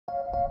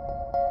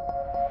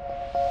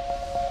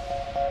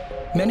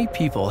Many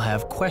people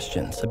have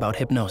questions about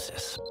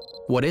hypnosis.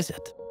 What is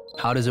it?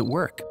 How does it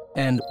work?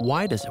 And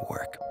why does it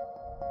work?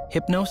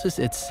 Hypnosis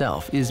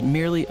itself is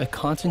merely a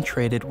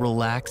concentrated,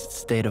 relaxed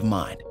state of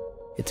mind.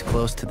 It's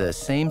close to the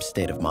same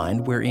state of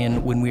mind we're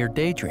in when we are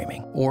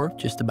daydreaming or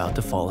just about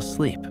to fall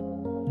asleep.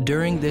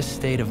 During this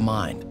state of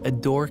mind, a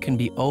door can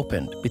be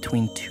opened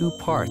between two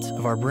parts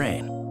of our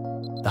brain,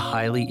 the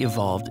highly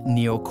evolved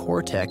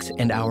neocortex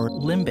and our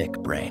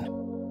limbic brain.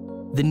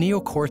 The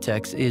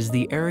neocortex is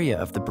the area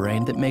of the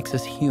brain that makes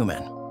us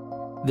human.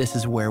 This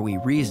is where we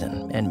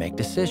reason and make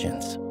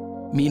decisions.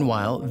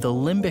 Meanwhile, the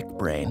limbic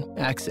brain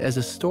acts as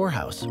a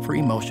storehouse for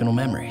emotional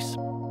memories.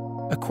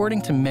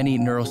 According to many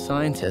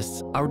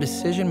neuroscientists, our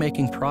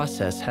decision-making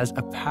process has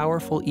a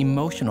powerful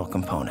emotional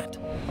component.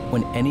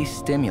 When any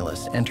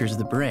stimulus enters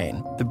the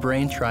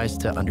brain tries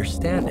to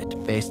understand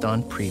it based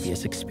on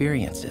previous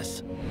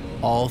experiences.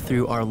 All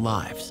through our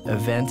lives,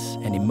 events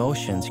and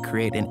emotions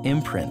create an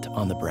imprint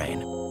on the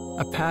brain,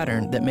 a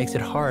pattern that makes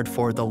it hard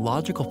for the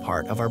logical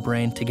part of our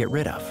brain to get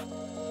rid of.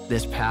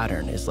 This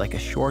pattern is like a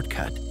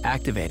shortcut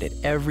activated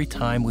every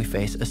time we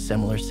face a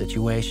similar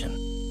situation.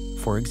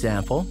 For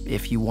example,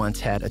 if you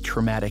once had a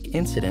traumatic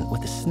incident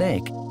with a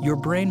snake, your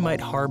brain might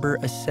harbor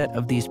a set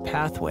of these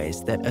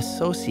pathways that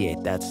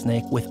associate that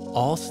snake with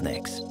all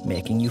snakes,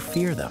 making you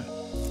fear them.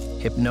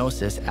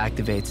 Hypnosis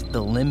activates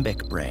the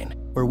limbic brain,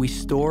 where we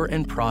store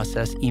and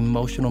process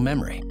emotional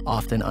memory,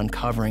 often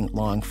uncovering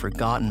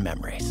long-forgotten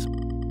memories.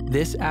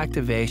 This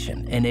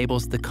activation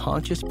enables the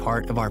conscious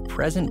part of our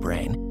present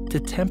brain to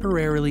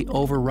temporarily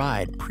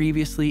override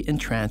previously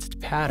entranced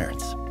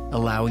patterns,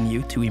 allowing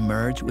you to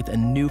emerge with a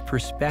new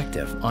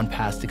perspective on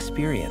past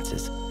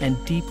experiences and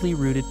deeply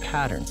rooted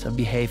patterns of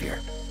behavior.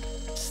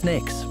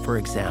 Snakes, for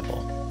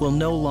example, will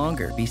no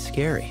longer be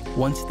scary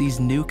once these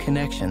new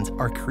connections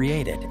are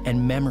created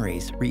and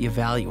memories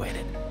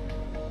reevaluated.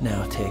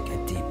 Now take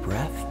a deep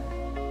breath.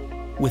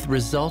 With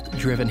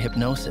result-driven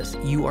hypnosis,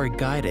 you are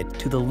guided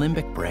to the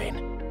limbic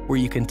brain, where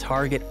you can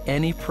target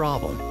any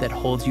problem that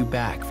holds you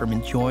back from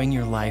enjoying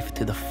your life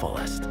to the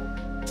fullest,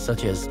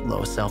 such as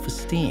low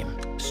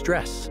self-esteem,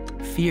 stress,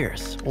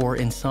 fears, or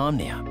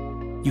insomnia.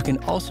 You can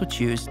also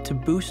choose to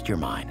boost your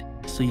mind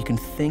so you can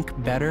think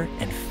better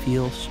and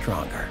feel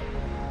stronger.